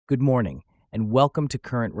Good morning, and welcome to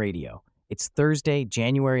Current Radio. It's Thursday,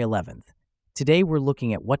 January 11th. Today we're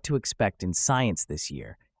looking at what to expect in science this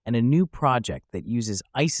year and a new project that uses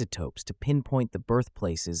isotopes to pinpoint the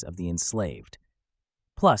birthplaces of the enslaved.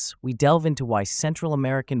 Plus, we delve into why Central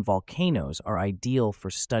American volcanoes are ideal for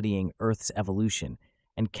studying Earth's evolution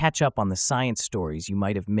and catch up on the science stories you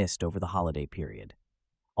might have missed over the holiday period.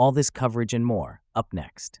 All this coverage and more, up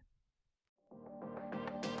next.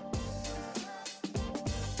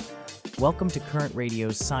 Welcome to Current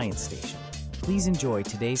Radio's Science Station. Please enjoy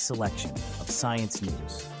today's selection of science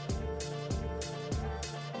news.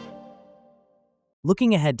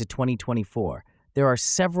 Looking ahead to 2024, there are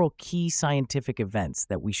several key scientific events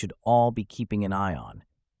that we should all be keeping an eye on.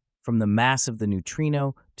 From the mass of the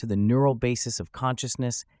neutrino to the neural basis of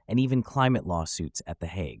consciousness and even climate lawsuits at The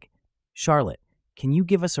Hague. Charlotte, can you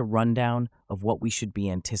give us a rundown of what we should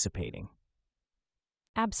be anticipating?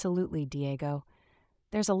 Absolutely, Diego.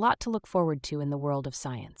 There's a lot to look forward to in the world of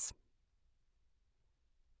science.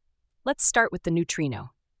 Let's start with the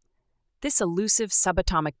neutrino. This elusive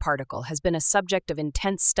subatomic particle has been a subject of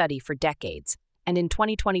intense study for decades, and in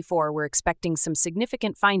 2024 we're expecting some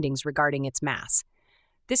significant findings regarding its mass.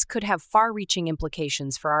 This could have far-reaching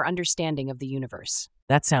implications for our understanding of the universe.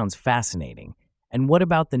 That sounds fascinating. And what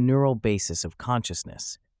about the neural basis of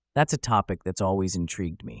consciousness? That's a topic that's always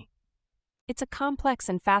intrigued me. It's a complex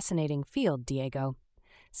and fascinating field, Diego.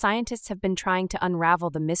 Scientists have been trying to unravel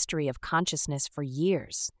the mystery of consciousness for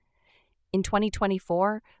years. In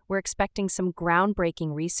 2024, we're expecting some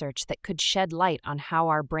groundbreaking research that could shed light on how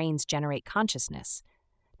our brains generate consciousness.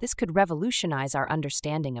 This could revolutionize our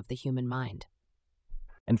understanding of the human mind.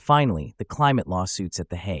 And finally, the climate lawsuits at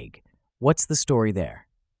The Hague. What's the story there?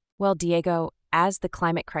 Well, Diego, as the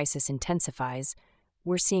climate crisis intensifies,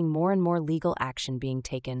 we're seeing more and more legal action being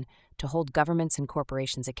taken to hold governments and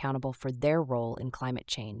corporations accountable for their role in climate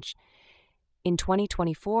change. In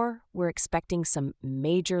 2024, we're expecting some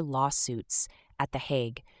major lawsuits at The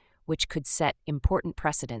Hague, which could set important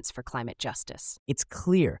precedents for climate justice. It's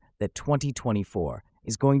clear that 2024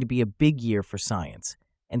 is going to be a big year for science.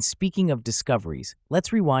 And speaking of discoveries,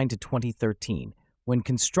 let's rewind to 2013, when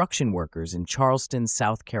construction workers in Charleston,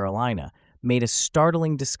 South Carolina, made a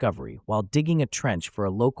startling discovery while digging a trench for a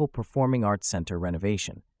local performing arts center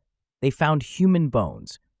renovation. They found human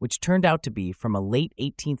bones, which turned out to be from a late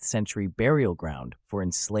 18th century burial ground for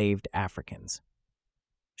enslaved Africans.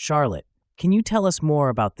 Charlotte, can you tell us more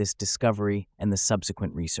about this discovery and the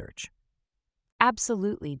subsequent research?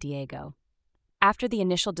 Absolutely, Diego. After the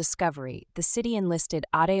initial discovery, the city enlisted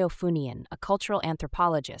Ade Ofunian, a cultural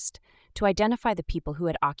anthropologist, to identify the people who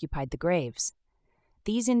had occupied the graves.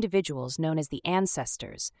 These individuals, known as the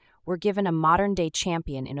ancestors, were given a modern-day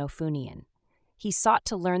champion in Ofunian. He sought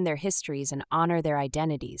to learn their histories and honor their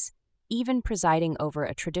identities, even presiding over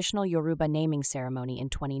a traditional Yoruba naming ceremony in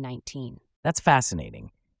 2019. That's fascinating.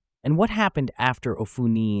 And what happened after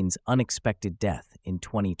Ofunian's unexpected death in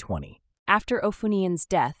 2020? After Ofunian's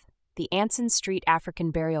death, the Anson Street African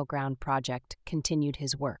Burial Ground Project continued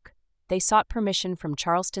his work. They sought permission from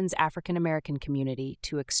Charleston's African American community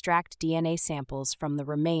to extract DNA samples from the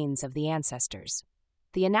remains of the ancestors.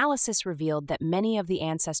 The analysis revealed that many of the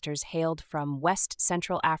ancestors hailed from West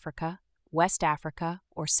Central Africa, West Africa,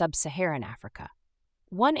 or Sub-Saharan Africa.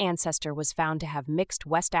 One ancestor was found to have mixed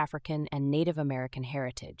West African and Native American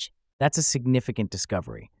heritage. That's a significant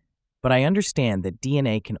discovery. But I understand that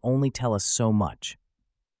DNA can only tell us so much.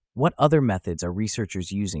 What other methods are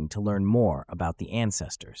researchers using to learn more about the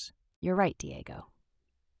ancestors? You're right, Diego.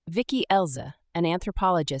 Vicky Elza, an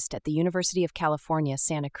anthropologist at the University of California,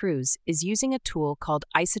 Santa Cruz, is using a tool called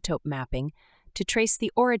isotope mapping to trace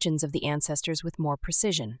the origins of the ancestors with more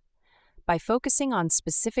precision. By focusing on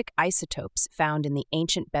specific isotopes found in the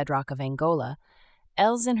ancient bedrock of Angola,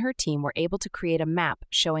 Elza and her team were able to create a map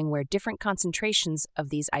showing where different concentrations of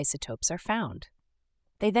these isotopes are found.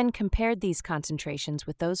 They then compared these concentrations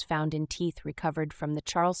with those found in teeth recovered from the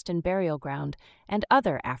Charleston burial ground and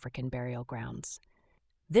other African burial grounds.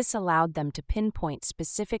 This allowed them to pinpoint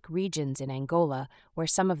specific regions in Angola where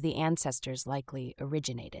some of the ancestors likely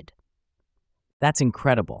originated. That's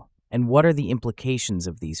incredible. And what are the implications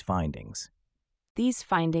of these findings? These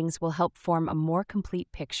findings will help form a more complete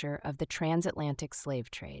picture of the transatlantic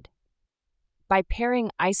slave trade. By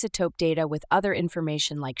pairing isotope data with other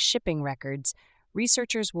information like shipping records,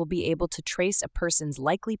 researchers will be able to trace a person's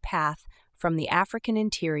likely path from the African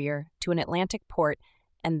interior to an Atlantic port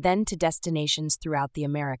and then to destinations throughout the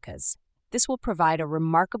Americas. This will provide a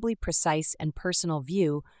remarkably precise and personal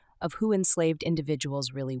view of who enslaved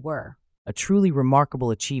individuals really were. A truly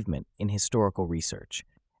remarkable achievement in historical research.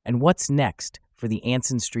 And what's next for the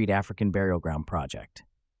Anson Street African Burial Ground project?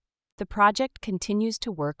 The project continues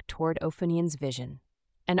to work toward Ophanian's vision.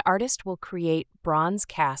 An artist will create bronze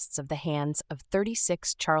casts of the hands of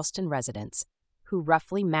 36 Charleston residents who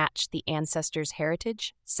roughly match the ancestors'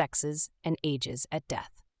 heritage, sexes, and ages at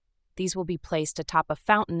death. These will be placed atop a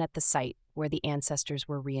fountain at the site where the ancestors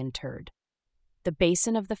were reinterred. The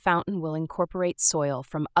basin of the fountain will incorporate soil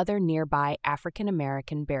from other nearby African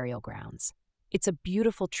American burial grounds. It's a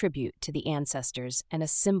beautiful tribute to the ancestors and a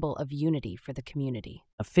symbol of unity for the community.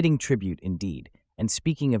 A fitting tribute indeed. And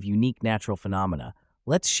speaking of unique natural phenomena,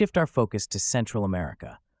 let's shift our focus to Central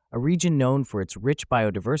America, a region known for its rich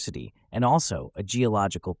biodiversity and also a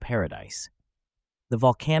geological paradise. The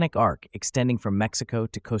volcanic arc extending from Mexico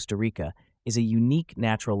to Costa Rica is a unique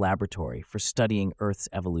natural laboratory for studying Earth's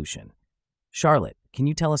evolution. Charlotte, can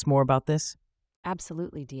you tell us more about this?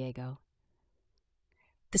 Absolutely, Diego.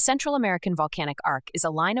 The Central American volcanic arc is a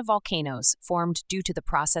line of volcanoes formed due to the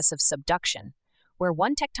process of subduction, where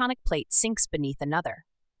one tectonic plate sinks beneath another.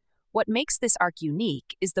 What makes this arc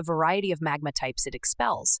unique is the variety of magma types it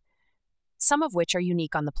expels, some of which are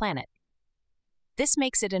unique on the planet. This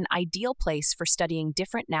makes it an ideal place for studying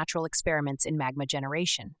different natural experiments in magma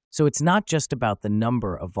generation. So it's not just about the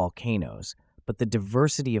number of volcanoes, but the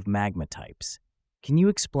diversity of magma types. Can you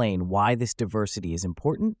explain why this diversity is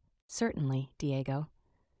important? Certainly, Diego.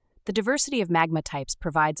 The diversity of magma types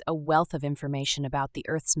provides a wealth of information about the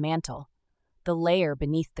Earth's mantle, the layer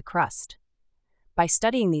beneath the crust. By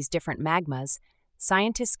studying these different magmas,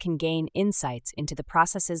 scientists can gain insights into the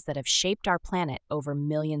processes that have shaped our planet over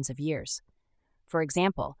millions of years. For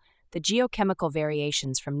example, the geochemical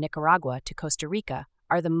variations from Nicaragua to Costa Rica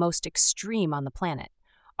are the most extreme on the planet,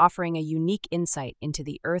 offering a unique insight into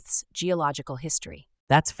the Earth's geological history.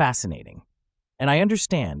 That's fascinating. And I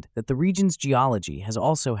understand that the region's geology has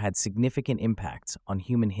also had significant impacts on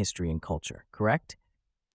human history and culture, correct?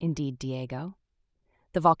 Indeed, Diego.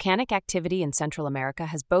 The volcanic activity in Central America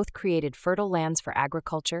has both created fertile lands for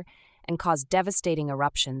agriculture and caused devastating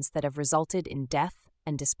eruptions that have resulted in death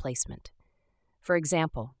and displacement. For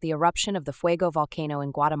example, the eruption of the Fuego volcano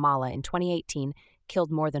in Guatemala in 2018 killed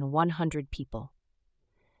more than 100 people.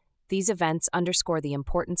 These events underscore the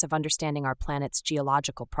importance of understanding our planet's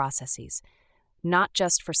geological processes, not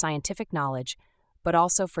just for scientific knowledge, but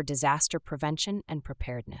also for disaster prevention and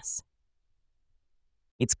preparedness.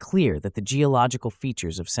 It's clear that the geological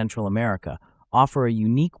features of Central America offer a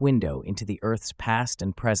unique window into the Earth's past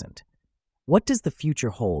and present. What does the future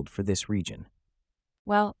hold for this region?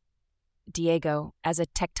 Well, Diego, as a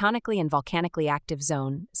tectonically and volcanically active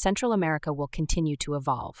zone, Central America will continue to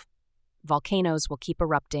evolve. Volcanoes will keep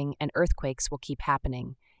erupting and earthquakes will keep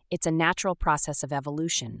happening. It's a natural process of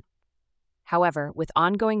evolution. However, with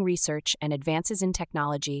ongoing research and advances in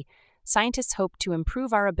technology, scientists hope to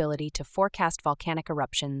improve our ability to forecast volcanic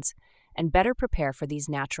eruptions and better prepare for these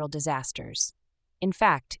natural disasters. In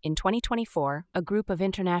fact, in 2024, a group of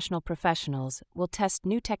international professionals will test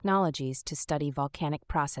new technologies to study volcanic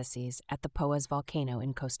processes at the Poas volcano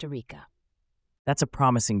in Costa Rica. That's a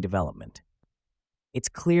promising development. It's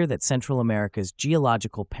clear that Central America's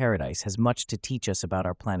geological paradise has much to teach us about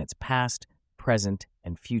our planet's past, present,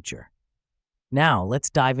 and future. Now, let's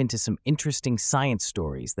dive into some interesting science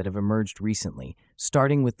stories that have emerged recently,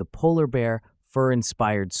 starting with the polar bear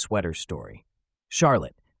fur-inspired sweater story.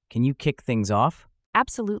 Charlotte, can you kick things off?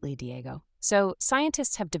 Absolutely, Diego. So,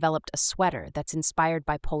 scientists have developed a sweater that's inspired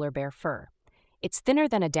by polar bear fur. It's thinner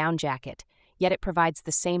than a down jacket, yet it provides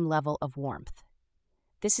the same level of warmth.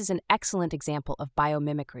 This is an excellent example of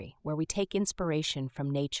biomimicry, where we take inspiration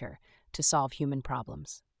from nature to solve human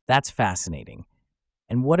problems. That's fascinating.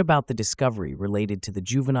 And what about the discovery related to the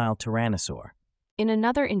juvenile tyrannosaur? In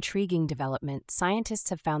another intriguing development, scientists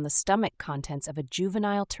have found the stomach contents of a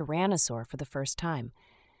juvenile tyrannosaur for the first time.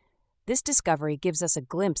 This discovery gives us a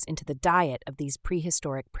glimpse into the diet of these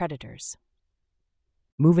prehistoric predators.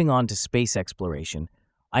 Moving on to space exploration,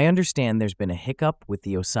 I understand there's been a hiccup with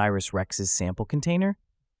the OSIRIS-REx's sample container?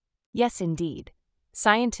 Yes, indeed.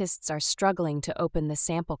 Scientists are struggling to open the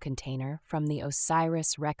sample container from the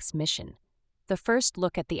OSIRIS-REx mission. The first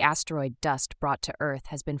look at the asteroid dust brought to Earth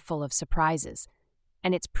has been full of surprises,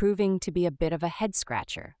 and it's proving to be a bit of a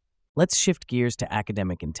head-scratcher. Let's shift gears to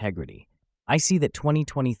academic integrity. I see that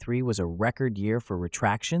 2023 was a record year for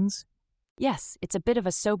retractions. Yes, it's a bit of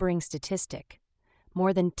a sobering statistic.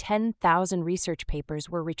 More than 10,000 research papers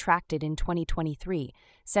were retracted in 2023,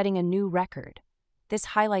 setting a new record. This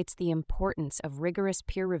highlights the importance of rigorous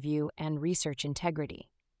peer review and research integrity.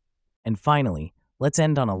 And finally, let's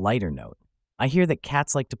end on a lighter note. I hear that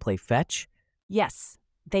cats like to play fetch. Yes,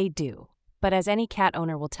 they do. But as any cat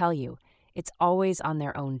owner will tell you, it's always on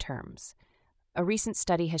their own terms. A recent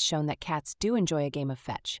study has shown that cats do enjoy a game of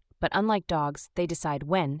fetch, But unlike dogs, they decide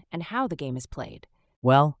when and how the game is played.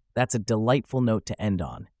 Well, that's a delightful note to end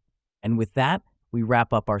on. And with that, we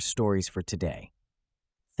wrap up our stories for today.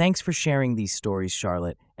 Thanks for sharing these stories,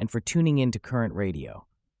 Charlotte, and for tuning in to Current Radio.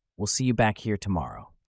 We'll see you back here tomorrow.